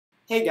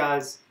Hey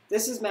guys,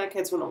 this is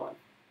MacKids 101,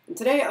 and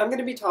today I'm going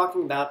to be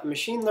talking about a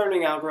machine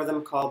learning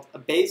algorithm called a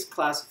Bayes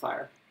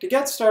classifier. To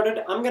get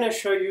started, I'm going to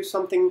show you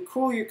something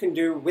cool you can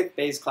do with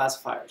Bayes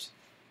classifiers.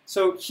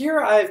 So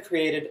here I've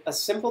created a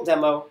simple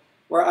demo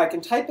where I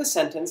can type a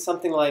sentence,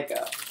 something like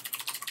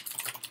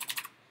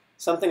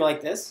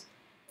this,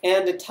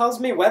 and it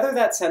tells me whether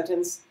that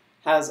sentence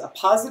has a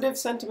positive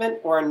sentiment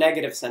or a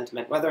negative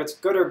sentiment, whether it's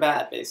good or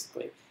bad,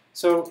 basically.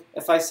 So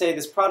if I say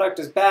this product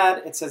is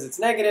bad, it says it's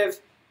negative.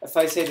 If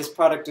I say this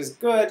product is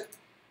good,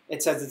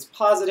 it says it's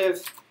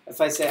positive. If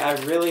I say I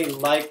really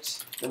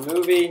liked the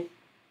movie,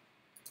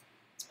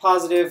 it's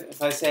positive. If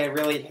I say I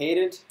really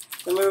hated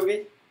the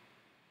movie,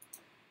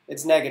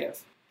 it's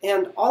negative.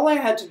 And all I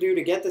had to do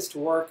to get this to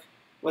work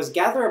was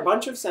gather a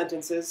bunch of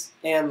sentences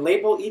and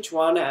label each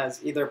one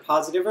as either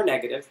positive or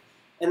negative.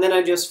 And then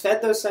I just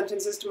fed those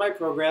sentences to my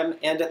program,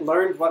 and it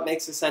learned what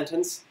makes a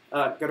sentence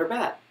good or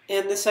bad.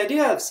 And this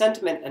idea of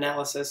sentiment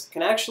analysis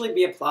can actually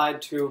be applied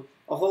to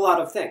a whole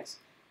lot of things.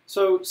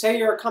 So say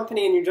you're a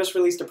company and you just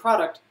released a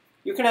product,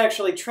 you can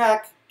actually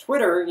track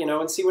Twitter,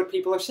 and see what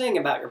people are saying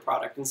about your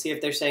product and see if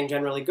they're saying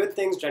generally good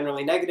things,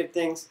 generally negative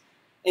things.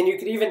 And you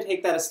could even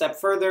take that a step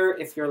further.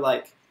 If you're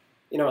like,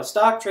 a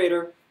stock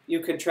trader, you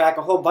could track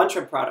a whole bunch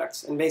of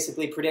products and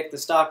basically predict the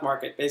stock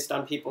market based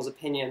on people's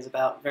opinions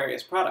about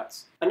various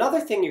products. Another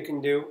thing you can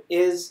do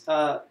is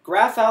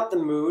graph out the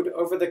mood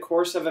over the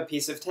course of a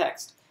piece of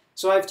text.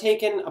 So I've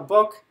taken a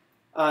book,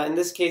 in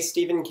this case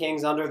Stephen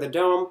King's Under the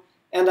Dome,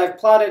 and I've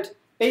plotted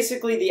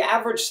basically the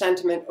average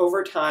sentiment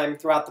over time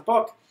throughout the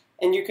book,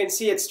 and you can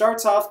see it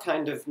starts off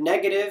kind of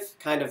negative,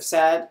 kind of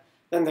sad,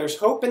 then there's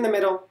hope in the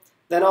middle,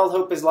 then all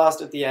hope is lost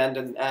at the end,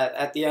 and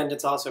at the end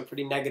it's also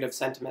pretty negative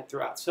sentiment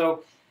throughout.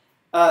 So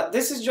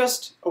this is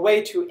just a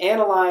way to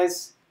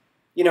analyze,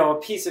 a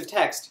piece of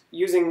text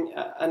using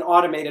an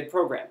automated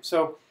program.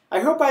 So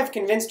I hope I've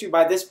convinced you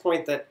by this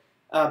point that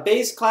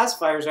Bayes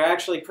classifiers are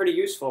actually pretty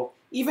useful,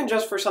 even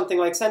just for something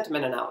like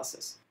sentiment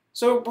analysis.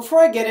 So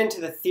before I get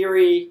into the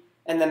theory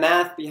and the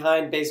math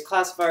behind Bayes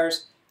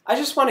classifiers, I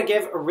just want to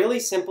give a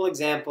really simple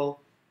example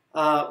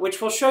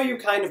which will show you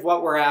kind of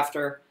what we're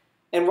after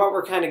and what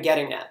we're kind of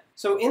getting at.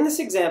 So in this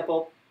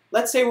example,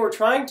 let's say we're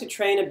trying to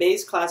train a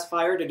Bayes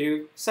classifier to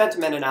do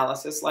sentiment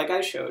analysis like I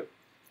showed,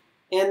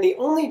 and the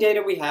only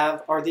data we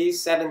have are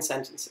these 7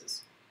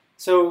 sentences.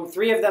 So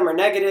 3 of them are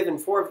negative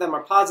and 4 of them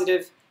are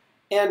positive,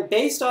 and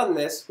based on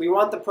this, we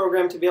want the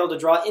program to be able to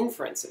draw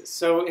inferences.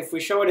 So if we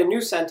show it a new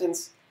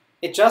sentence,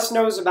 it just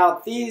knows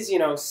about these,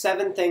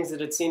 7 things that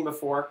it's seen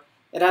before.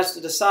 It has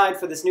to decide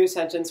for this new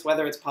sentence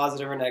whether it's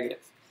positive or negative.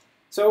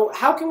 So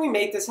how can we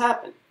make this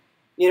happen?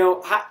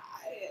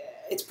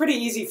 It's pretty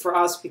easy for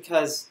us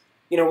because,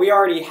 we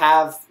already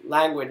have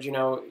language.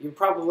 You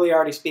probably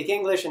already speak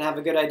English and have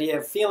a good idea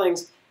of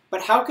feelings.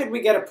 But how could we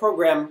get a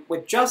program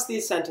with just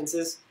these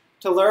sentences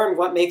to learn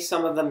what makes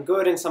some of them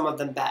good and some of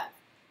them bad?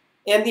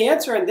 And the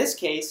answer in this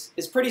case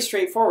is pretty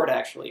straightforward,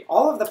 actually.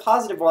 All of the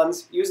positive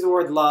ones use the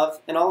word love,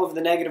 and all of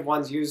the negative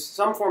ones use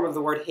some form of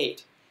the word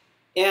hate.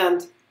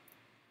 And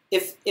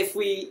if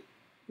we,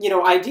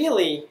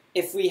 ideally,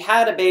 if we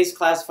had a Bayes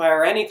classifier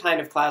or any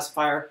kind of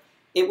classifier,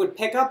 it would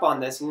pick up on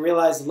this and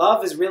realize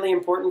love is really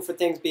important for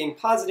things being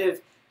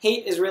positive,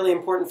 hate is really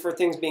important for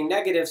things being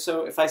negative,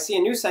 so if I see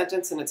a new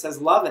sentence and it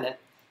says love in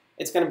it,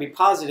 it's going to be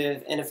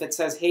positive, and if it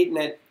says hate in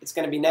it, it's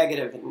going to be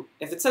negative. And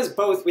if it says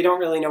both, we don't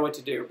really know what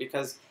to do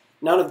because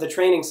none of the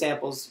training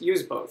samples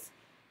use both.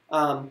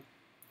 But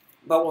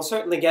we'll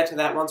certainly get to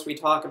that once we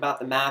talk about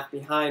the math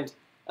behind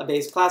a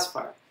Bayes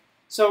classifier.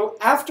 So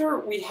after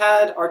we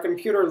had our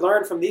computer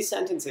learn from these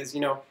sentences,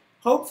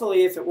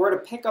 hopefully if it were to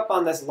pick up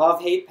on this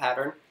love-hate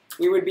pattern,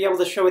 we would be able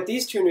to show it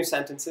these 2 new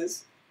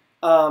sentences.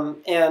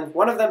 And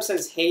one of them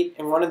says hate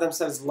and one of them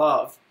says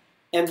love.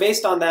 And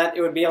based on that,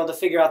 it would be able to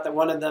figure out that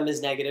one of them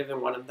is negative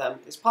and one of them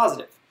is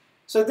positive.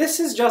 So this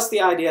is just the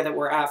idea that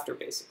we're after,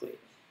 basically.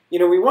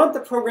 We want the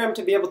program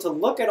to be able to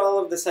look at all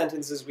of the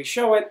sentences we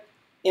show it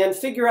and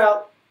figure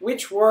out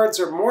which words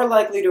are more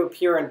likely to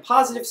appear in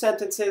positive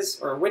sentences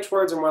or which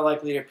words are more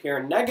likely to appear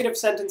in negative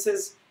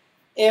sentences,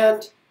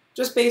 and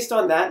just based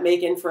on that,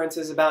 make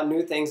inferences about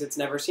new things it's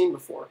never seen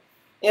before.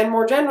 And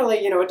more generally,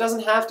 it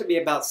doesn't have to be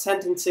about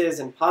sentences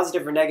and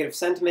positive or negative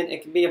sentiment.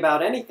 It can be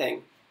about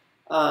anything.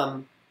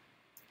 The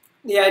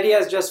idea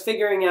is just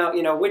figuring out,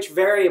 which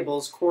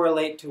variables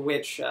correlate to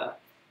which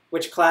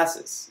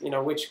classes,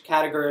 which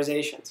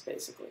categorizations,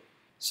 basically.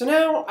 So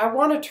now I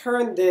want to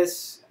turn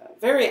this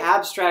very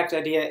abstract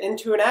idea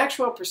into an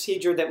actual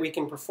procedure that we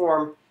can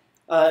perform,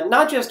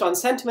 not just on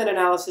sentiment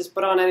analysis,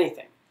 but on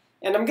anything.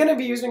 And I'm going to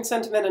be using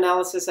sentiment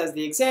analysis as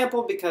the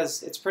example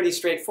because it's pretty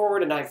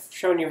straightforward and I've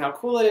shown you how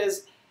cool it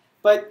is.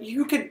 But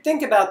you could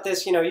think about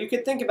this, you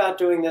could think about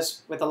doing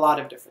this with a lot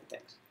of different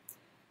things.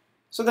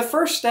 So the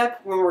first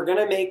step when we're going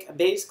to make a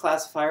Bayes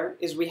classifier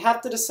is we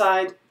have to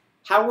decide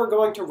how we're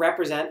going to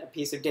represent a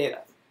piece of data.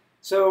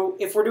 So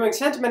if we're doing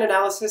sentiment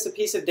analysis, a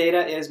piece of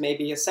data is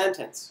maybe a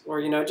sentence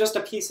or just a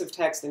piece of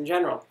text in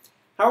general.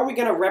 How are we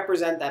going to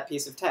represent that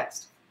piece of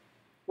text?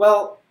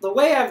 Well, the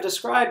way I've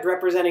described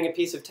representing a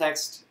piece of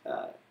text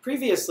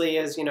previously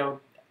is,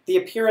 the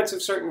appearance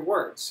of certain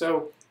words.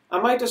 So I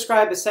might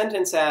describe a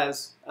sentence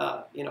as,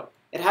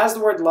 it has the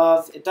word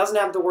love, it doesn't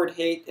have the word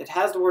hate, it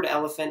has the word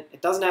elephant,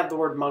 it doesn't have the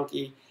word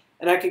monkey,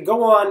 and I could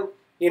go on,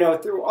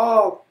 through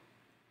all,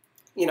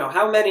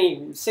 how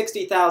many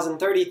 60,000,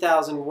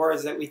 30,000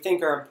 words that we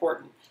think are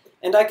important.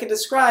 And I could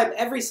describe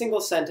every single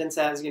sentence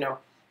as,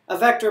 a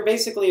vector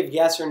basically of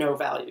yes or no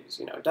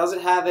values. Does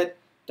it have it?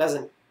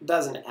 Doesn't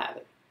it have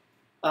it?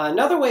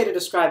 Another way to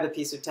describe a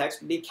piece of text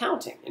would be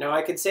counting.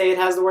 I could say it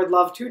has the word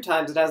love 2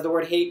 times, it has the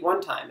word hate 1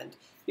 time. And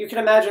you can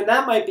imagine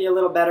that might be a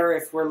little better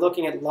if we're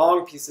looking at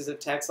long pieces of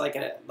text, like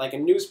a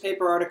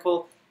newspaper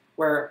article,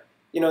 where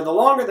the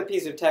longer the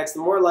piece of text, the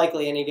more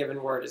likely any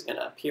given word is going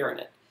to appear in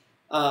it.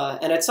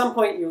 And at some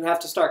point you have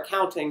to start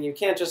counting. You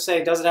can't just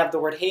say, does it have the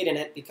word hate in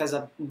it, because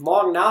a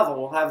long novel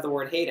will have the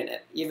word hate in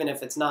it, even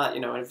if it's not,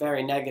 a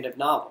very negative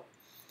novel.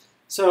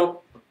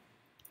 So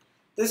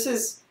this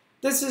is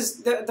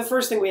the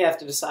first thing we have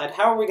to decide.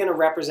 How are we going to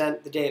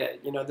represent the data,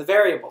 the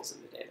variables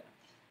in the data?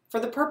 For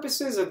the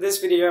purposes of this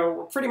video,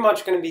 we're pretty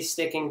much going to be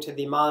sticking to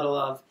the model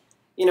of,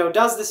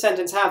 does the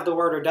sentence have the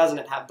word or doesn't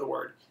it have the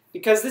word?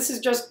 Because this is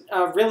just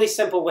a really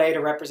simple way to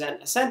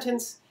represent a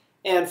sentence.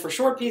 And for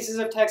short pieces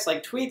of text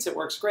like tweets, it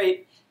works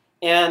great.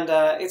 And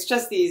it's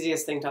just the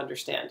easiest thing to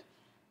understand.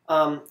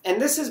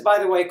 And this is, by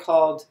the way,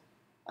 called,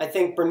 I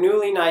think,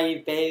 Bernoulli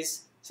naive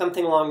Bayes,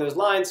 something along those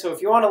lines. So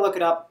if you want to look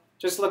it up,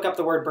 just look up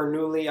the word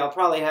Bernoulli. I'll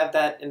probably have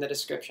that in the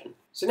description.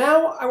 So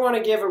now I want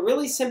to give a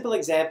really simple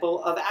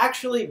example of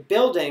actually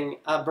building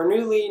a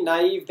Bernoulli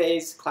naive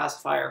Bayes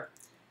classifier,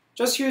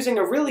 just using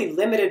a really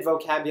limited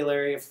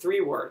vocabulary of 3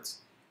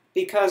 words.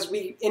 Because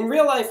in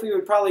real life, we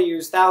would probably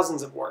use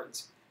thousands of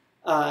words.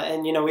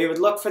 And we would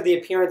look for the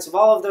appearance of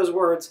all of those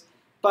words.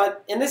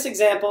 But in this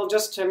example,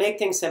 just to make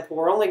things simple,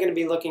 we're only going to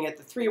be looking at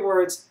the 3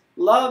 words,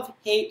 love,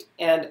 hate,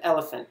 and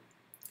elephant.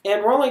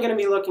 And we're only going to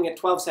be looking at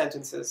 12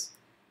 sentences.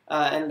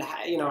 And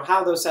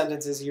how those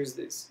sentences use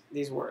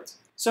these words.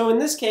 So in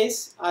this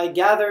case, I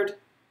gathered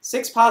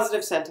 6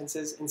 positive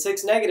sentences and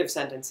 6 negative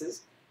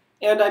sentences,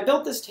 and I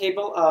built this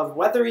table of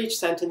whether each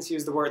sentence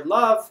used the word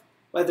love,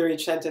 whether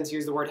each sentence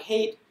used the word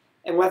hate,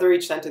 and whether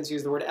each sentence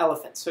used the word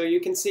elephant. So you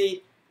can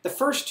see the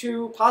first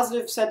 2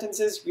 positive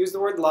sentences used the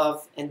word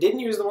love and didn't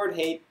use the word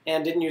hate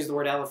and didn't use the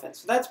word elephant.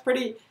 So that's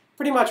pretty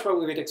much what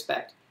we would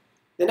expect.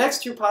 The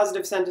next 2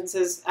 positive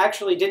sentences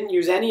actually didn't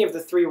use any of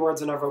the 3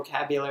 words in our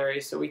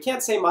vocabulary, so we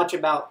can't say much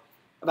about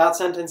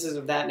sentences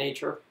of that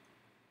nature.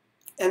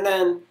 And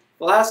then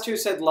the last 2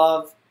 said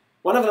love.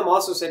 One of them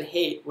also said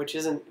hate, which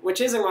isn't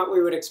what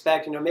we would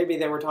expect. Maybe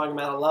they were talking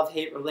about a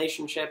love-hate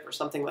relationship or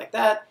something like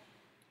that.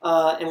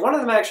 And one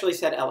of them actually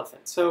said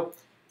elephant. So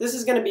this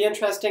is going to be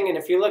interesting. And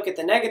if you look at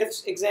the negative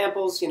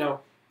examples,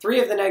 3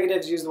 of the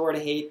negatives use the word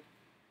hate.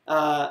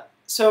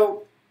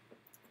 So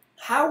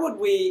how would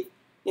we,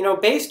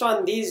 based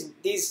on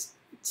these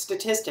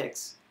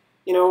statistics,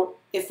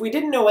 if we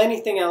didn't know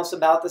anything else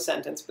about the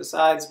sentence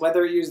besides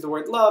whether it used the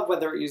word love,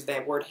 whether it used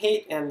the word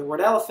hate and the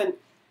word elephant,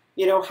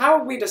 how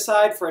would we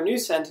decide for a new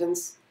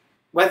sentence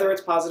whether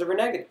it's positive or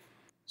negative?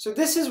 So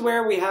this is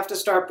where we have to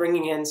start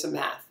bringing in some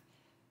math.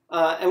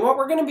 And what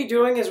we're going to be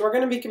doing is we're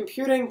going to be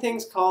computing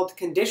things called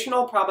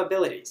conditional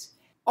probabilities.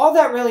 All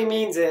that really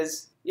means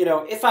is,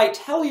 if I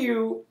tell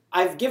you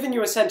I've given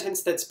you a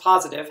sentence that's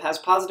positive, has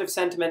positive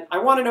sentiment, I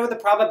want to know the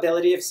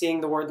probability of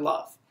seeing the word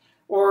love.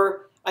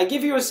 Or I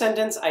give you a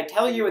sentence, I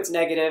tell you it's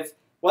negative,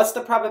 what's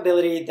the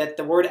probability that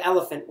the word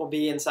elephant will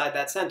be inside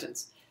that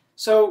sentence?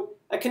 So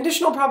a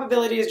conditional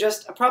probability is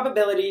just a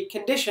probability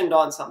conditioned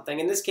on something,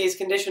 in this case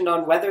conditioned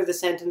on whether the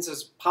sentence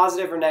is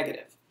positive or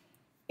negative.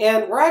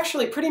 And we're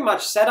actually pretty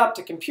much set up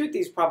to compute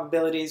these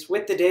probabilities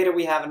with the data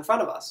we have in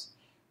front of us,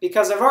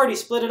 because I've already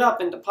split it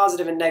up into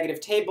positive and negative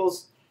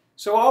tables.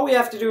 So all we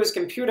have to do is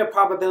compute a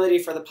probability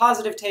for the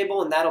positive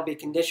table, and that'll be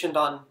conditioned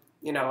on,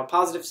 a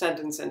positive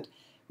sentence. And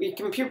we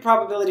compute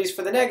probabilities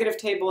for the negative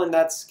table, and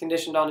that's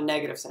conditioned on a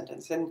negative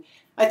sentence. And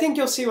I think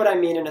you'll see what I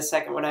mean in a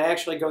second when I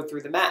actually go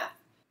through the math.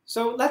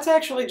 So let's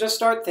actually just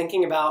start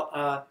thinking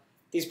about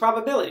these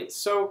probabilities.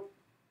 So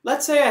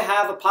let's say I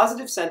have a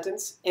positive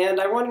sentence, and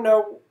I want to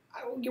know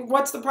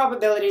what's the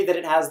probability that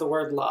it has the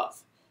word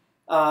love.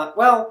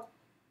 Well,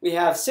 we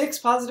have 6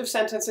 positive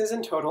sentences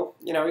in total,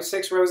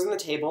 6 rows in the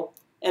table,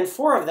 and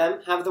 4 of them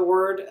have the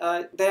word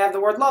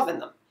love in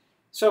them.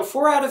 So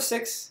 4 out of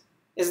 6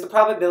 is the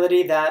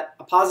probability that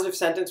a positive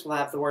sentence will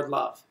have the word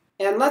love.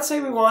 And let's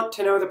say we want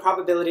to know the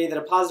probability that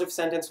a positive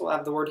sentence will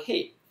have the word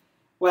hate.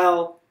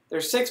 Well,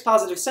 there's 6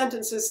 positive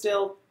sentences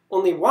still,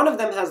 only 1 of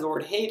them has the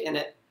word hate in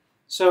it,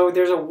 so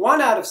there's a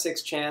 1 out of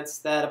 6 chance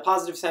that a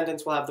positive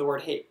sentence will have the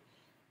word hate.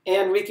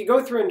 And we could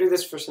go through and do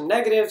this for some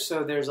negatives,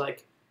 so there's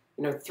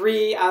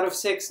 3 out of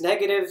 6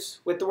 negatives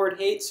with the word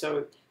hate,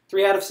 so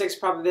 3 out of 6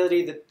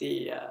 probability that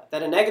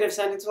that a negative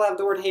sentence will have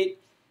the word hate.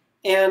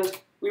 And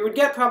we would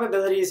get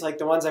probabilities like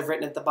the ones I've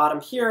written at the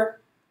bottom here,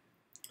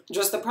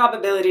 just the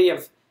probability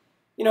of,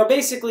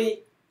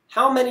 basically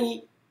how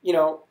many,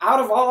 out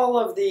of all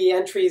of the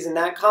entries in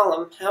that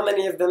column, how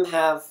many of them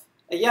have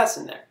a yes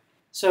in there.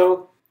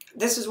 So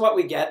this is what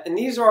we get, and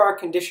these are our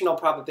conditional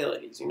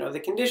probabilities. The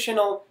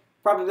conditional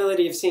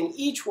probability of seeing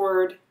each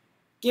word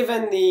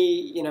given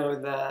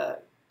the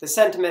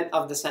sentiment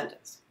of the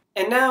sentence.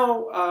 And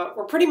now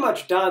we're pretty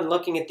much done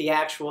looking at the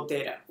actual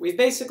data. We've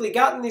basically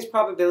gotten these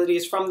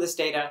probabilities from this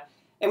data,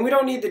 and we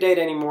don't need the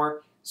data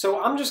anymore.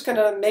 So I'm just going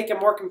to make a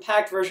more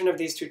compact version of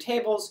these two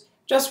tables,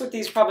 just with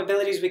these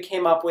probabilities we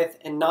came up with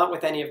and not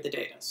with any of the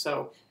data.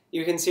 So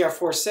you can see our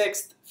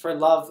 4/6 for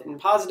love and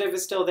positive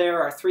is still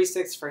there, our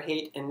 3/6 for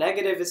hate and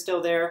negative is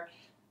still there.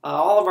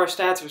 All of our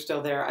stats are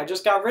still there. I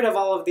just got rid of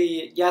all of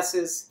the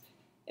yeses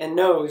and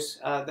no's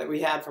that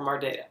we had from our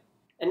data.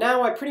 And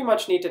now I pretty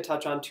much need to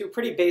touch on two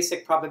pretty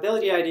basic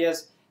probability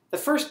ideas. The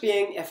first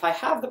being, if I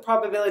have the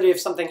probability of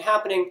something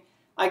happening,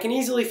 I can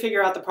easily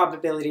figure out the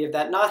probability of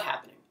that not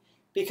happening.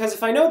 Because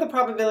if I know the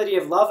probability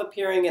of love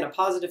appearing in a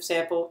positive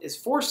sample is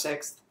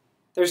 4/6,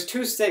 there's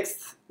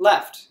 2/6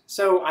 left.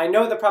 So I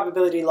know the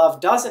probability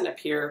love doesn't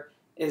appear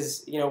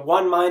is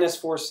 1 minus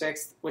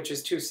 4/6, which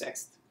is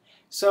 2/6.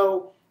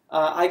 So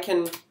I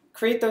can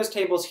create those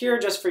tables here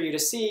just for you to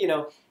see.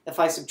 If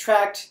I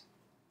subtract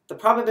the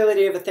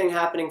probability of a thing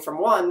happening from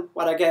 1,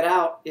 what I get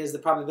out is the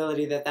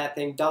probability that that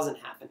thing doesn't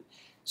happen.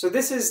 So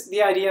this is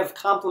the idea of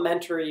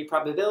complementary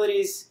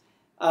probabilities.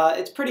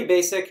 It's pretty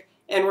basic,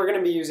 and we're going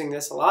to be using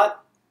this a lot.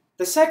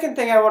 The second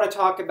thing I want to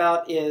talk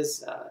about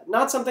is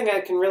not something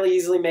I can really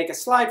easily make a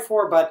slide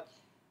for, but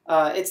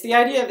it's the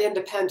idea of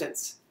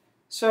independence.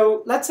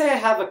 So let's say I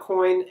have a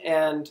coin,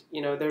 and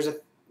there's a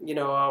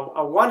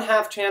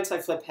 1/2 chance I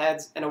flip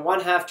heads and a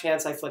 1/2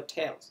 chance I flip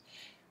tails.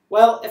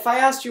 Well, if I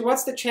asked you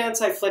what's the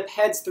chance I flip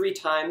heads 3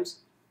 times,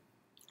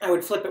 I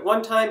would flip it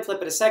 1 time,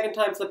 flip it a 2nd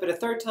time, flip it a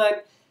 3rd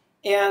time,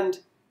 and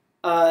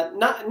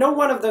no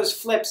one of those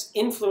flips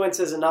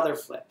influences another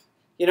flip.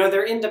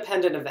 They're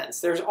independent events.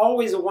 There's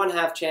always a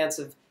 1/2 chance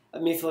of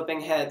me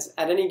flipping heads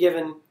at any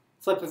given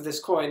flip of this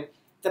coin.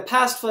 The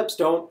past flips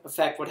don't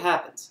affect what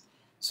happens.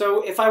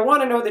 So if I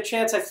want to know the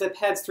chance I flip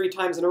heads 3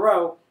 times in a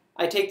row,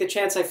 I take the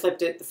chance I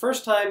flipped it the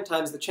first time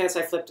times the chance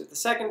I flipped it the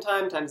second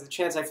time times the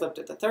chance I flipped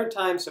it the third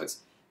time. So it's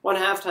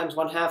 1/2 times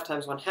 1/2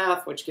 times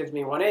 1/2, which gives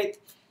me 1/8.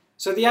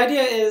 So the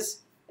idea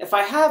is, if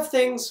I have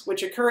things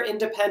which occur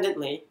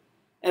independently,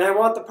 and I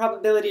want the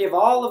probability of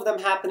all of them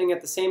happening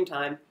at the same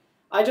time,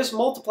 I just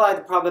multiply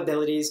the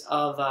probabilities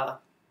of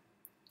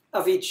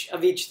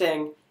each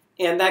thing,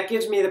 and that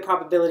gives me the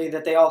probability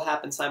that they all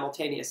happen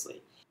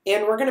simultaneously.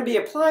 And we're going to be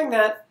applying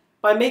that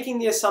by making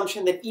the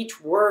assumption that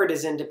each word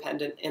is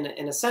independent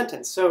in a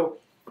sentence. So,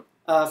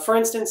 for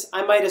instance,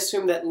 I might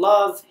assume that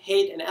love,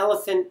 hate, and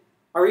elephant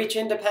are each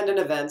independent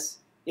events.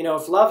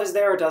 If love is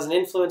there, it doesn't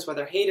influence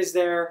whether hate is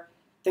there,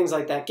 things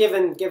like that,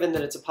 given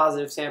that it's a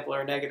positive sample or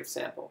a negative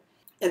sample.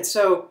 And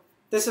so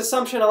this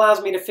assumption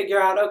allows me to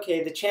figure out,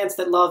 okay, the chance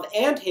that love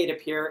and hate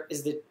appear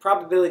is the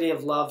probability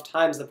of love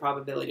times the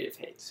probability of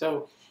hate.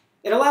 So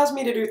it allows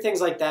me to do things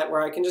like that,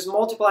 where I can just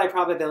multiply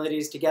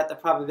probabilities to get the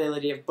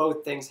probability of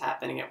both things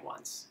happening at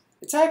once.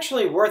 It's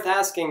actually worth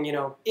asking,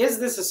 is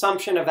this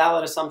assumption a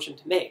valid assumption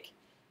to make?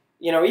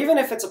 Even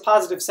if it's a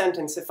positive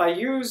sentence, if I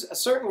use a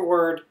certain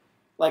word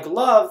like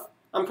love,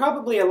 I'm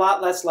probably a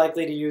lot less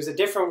likely to use a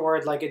different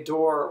word like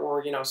adore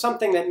or,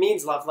 something that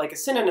means love, like a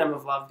synonym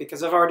of love,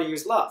 because I've already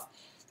used love.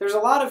 There's a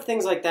lot of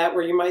things like that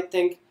where you might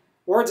think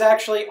words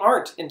actually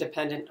aren't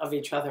independent of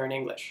each other in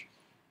English.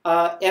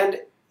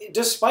 And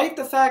despite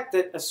the fact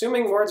that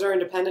assuming words are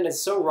independent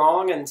is so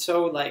wrong and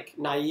so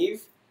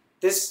naive,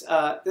 this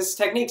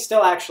technique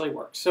still actually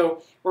works.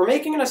 So we're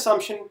making an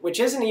assumption which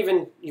isn't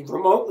even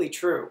remotely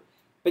true,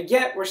 but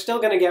yet we're still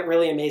going to get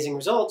really amazing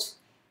results.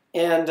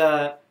 And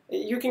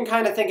you can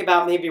kind of think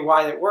about maybe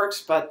why that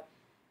works, but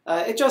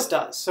it just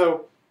does.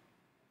 So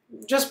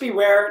just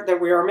beware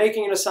that we are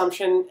making an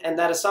assumption, and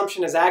that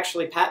assumption is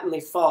actually patently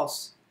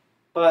false,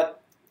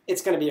 but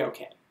it's going to be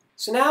okay.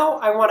 So now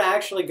I want to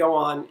actually go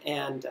on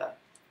and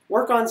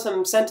work on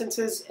some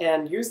sentences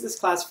and use this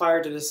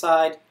classifier to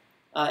decide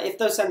if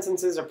those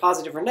sentences are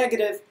positive or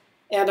negative.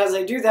 And as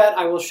I do that,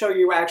 I will show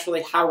you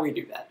actually how we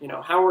do that.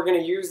 How we're going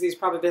to use these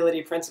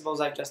probability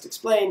principles I've just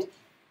explained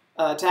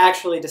to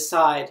actually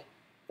decide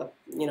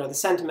the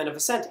sentiment of a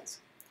sentence.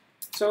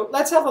 So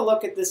let's have a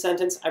look at this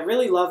sentence. I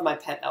really love my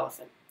pet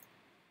elephant.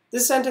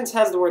 This sentence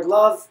has the word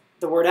love,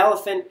 the word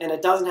elephant, and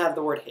it doesn't have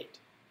the word hate.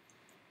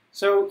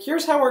 So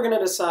here's how we're going to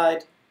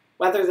decide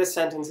whether this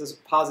sentence is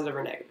positive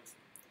or negative.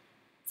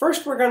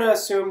 First, we're going to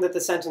assume that the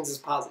sentence is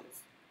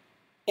positive.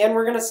 And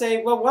we're going to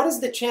say, well, what is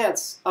the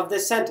chance of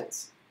this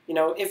sentence?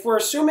 If we're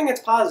assuming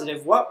it's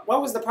positive, what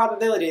was the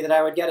probability that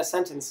I would get a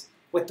sentence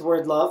with the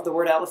word love, the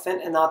word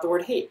elephant, and not the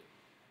word hate?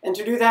 And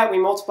to do that, we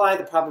multiply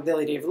the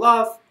probability of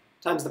love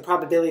times the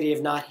probability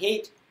of not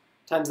hate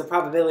times the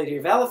probability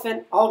of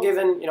elephant, all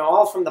given,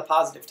 all from the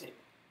positive table.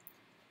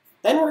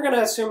 Then we're going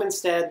to assume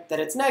instead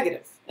that it's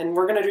negative, and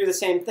we're going to do the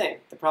same thing.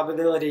 The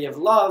probability of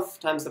love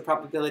times the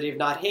probability of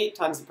not hate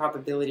times the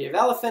probability of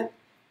elephant,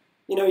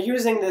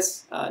 using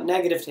this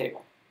negative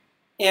table.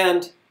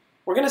 And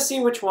we're going to see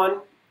which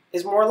one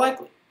is more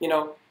likely.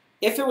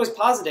 If it was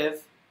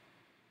positive,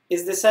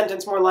 is this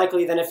sentence more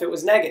likely than if it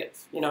was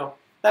negative? You know,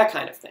 that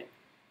kind of thing.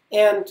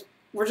 And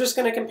we're just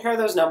going to compare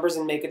those numbers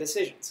and make a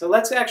decision. So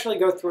let's actually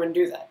go through and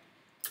do that.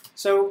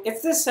 So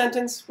if this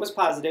sentence was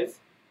positive,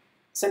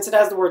 since it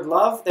has the word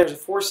love, there's a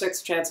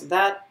 4/6 chance of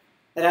that.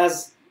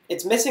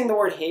 It's missing the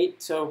word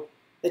hate, so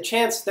the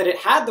chance that it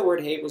had the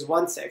word hate was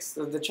 1/6.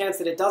 So the chance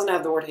that it doesn't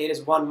have the word hate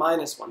is 1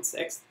 minus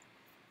 1/6.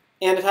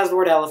 And it has the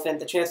word elephant,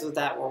 the chances of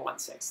that were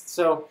 1/6.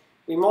 So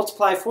we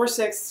multiply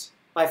 4/6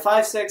 by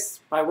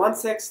 5/6 by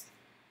 1/6,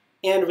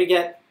 and we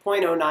get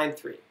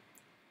 0.093.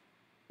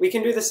 We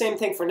can do the same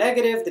thing for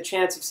negative. The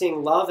chance of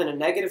seeing love in a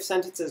negative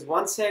sentence is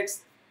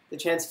 1/6. The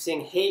chance of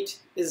seeing hate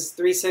is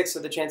 3/6, so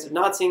the chance of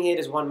not seeing hate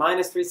is 1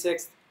 minus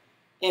 3/6.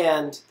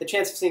 And the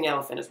chance of seeing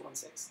elephant is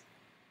 1/6.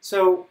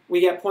 So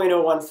we get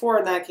 0.014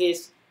 in that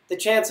case. The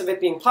chance of it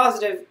being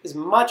positive is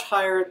much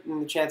higher than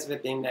the chance of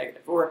it being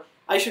negative. Or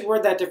I should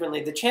word that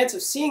differently. The chance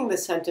of seeing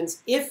this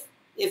sentence, if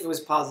it was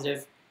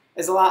positive,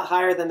 is a lot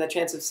higher than the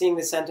chance of seeing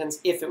the sentence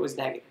if it was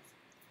negative.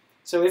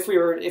 So if we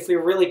were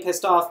really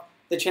pissed off,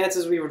 the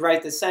chances we would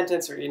write this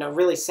sentence, or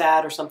really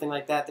sad or something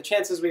like that, the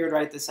chances we would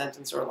write this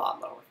sentence are a lot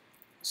lower.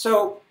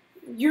 So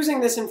using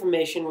this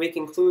information, we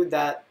conclude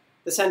that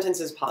the sentence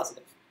is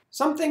positive.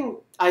 Something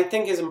I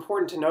think is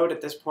important to note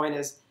at this point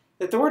is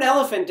that the word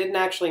elephant didn't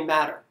actually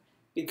matter,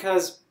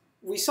 because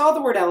we saw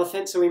the word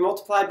elephant, so we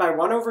multiplied by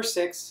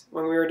 1/6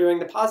 when we were doing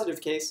the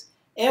positive case,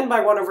 and by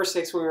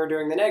 1/6 when we were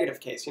doing the negative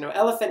case.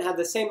 Elephant had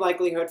the same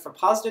likelihood for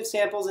positive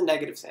samples and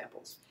negative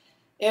samples.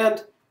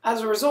 And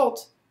as a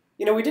result,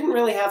 we didn't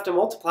really have to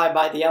multiply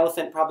by the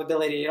elephant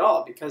probability at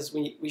all, because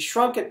we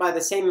shrunk it by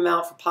the same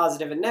amount for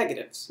positive and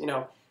negatives.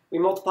 We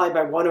multiplied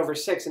by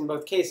 1/6 in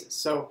both cases.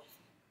 So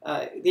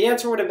the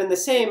answer would have been the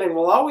same and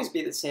will always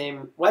be the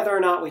same whether or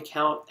not we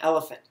count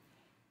elephant.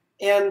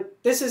 And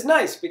this is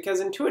nice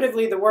because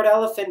intuitively the word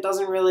elephant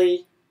doesn't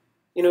really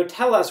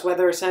tell us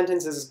whether a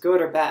sentence is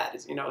good or bad,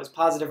 is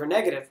positive or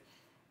negative.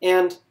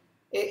 And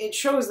it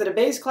shows that a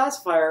Bayes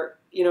classifier,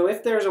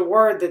 if there's a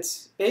word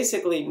that's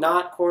basically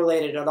not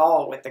correlated at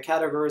all with the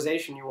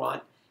categorization you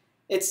want,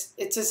 it's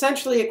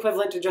essentially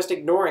equivalent to just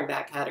ignoring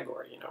that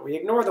category. We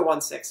ignore the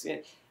 1/6.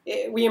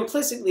 We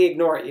implicitly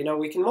ignore it.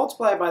 We can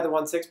multiply by the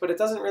 1/6, but it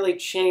doesn't really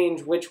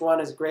change which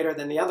one is greater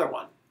than the other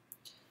one.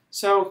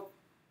 So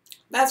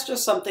that's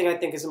just something I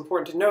think is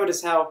important to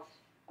notice, how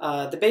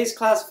the Bayes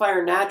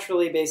classifier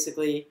naturally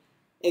basically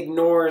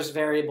ignores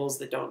variables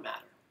that don't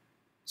matter.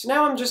 So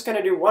now I'm just going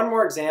to do one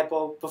more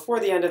example before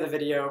the end of the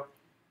video,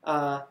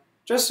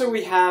 just so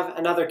we have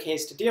another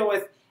case to deal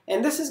with.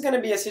 And this is going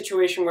to be a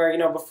situation where,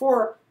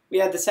 before we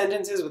had the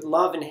sentences with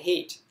love and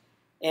hate.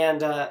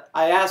 And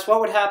I asked what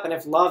would happen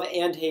if love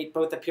and hate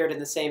both appeared in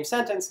the same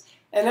sentence.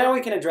 And now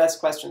we can address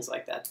questions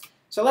like that.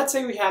 So let's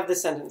say we have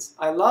this sentence,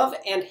 I love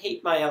and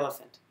hate my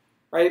elephant.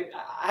 Right?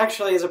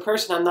 Actually, as a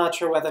person, I'm not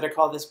sure whether to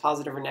call this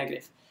positive or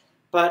negative.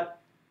 But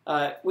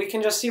we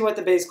can just see what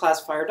the Bayes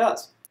classifier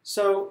does.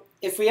 So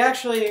if we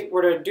actually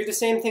were to do the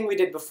same thing we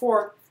did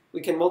before, we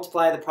can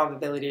multiply the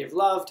probability of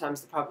love times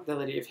the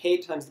probability of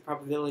hate times the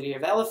probability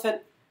of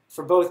elephant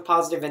for both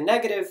positive and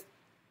negative.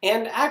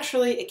 And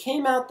actually, it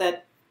came out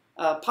that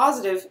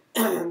positive,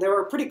 they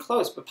were pretty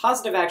close, but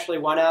positive actually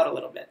won out a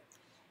little bit.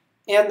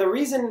 And the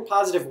reason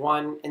positive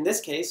won in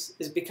this case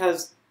is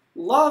because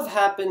love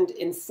happened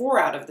in 4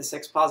 out of the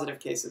 6 positive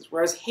cases,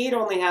 whereas hate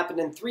only happened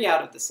in 3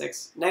 out of the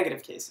 6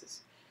 negative cases.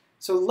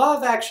 So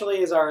love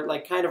actually is our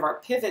kind of our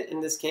pivot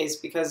in this case,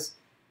 because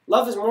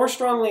love is more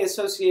strongly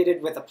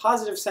associated with a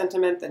positive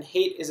sentiment than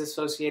hate is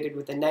associated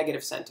with a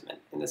negative sentiment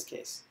in this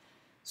case.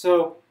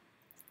 So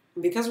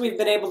because we've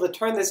been able to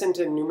turn this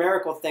into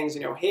numerical things,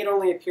 hate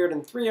only appeared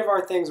in 3 of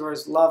our things,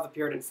 whereas love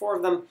appeared in 4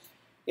 of them,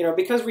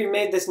 because we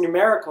made this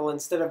numerical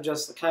instead of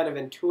just kind of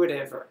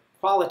intuitive or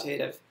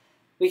qualitative,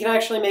 we can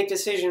actually make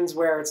decisions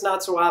where it's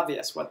not so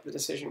obvious what the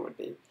decision would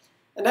be.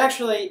 And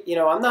actually,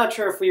 I'm not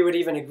sure if we would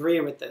even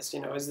agree with this.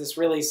 Is this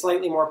really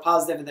slightly more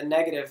positive than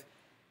negative?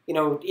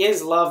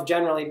 Is love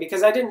generally?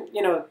 Because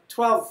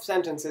 12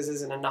 sentences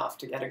isn't enough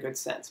to get a good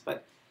sense.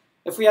 But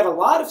if we had a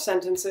lot of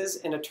sentences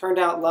and it turned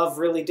out love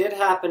really did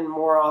happen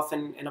more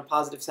often in a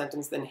positive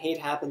sentence than hate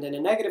happened in a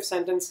negative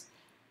sentence,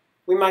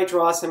 we might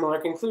draw a similar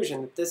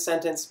conclusion, that this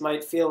sentence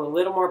might feel a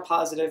little more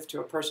positive to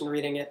a person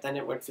reading it than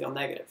it would feel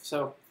negative.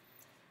 So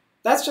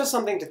that's just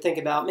something to think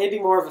about, maybe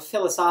more of a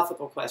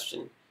philosophical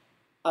question.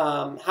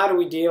 How do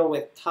we deal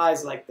with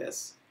ties like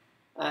this?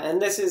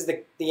 And this is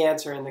the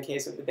answer in the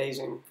case of the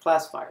Bayesian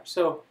classifier.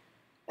 So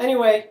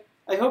anyway,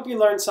 I hope you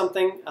learned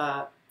something.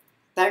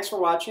 Thanks for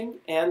watching,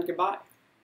 and goodbye.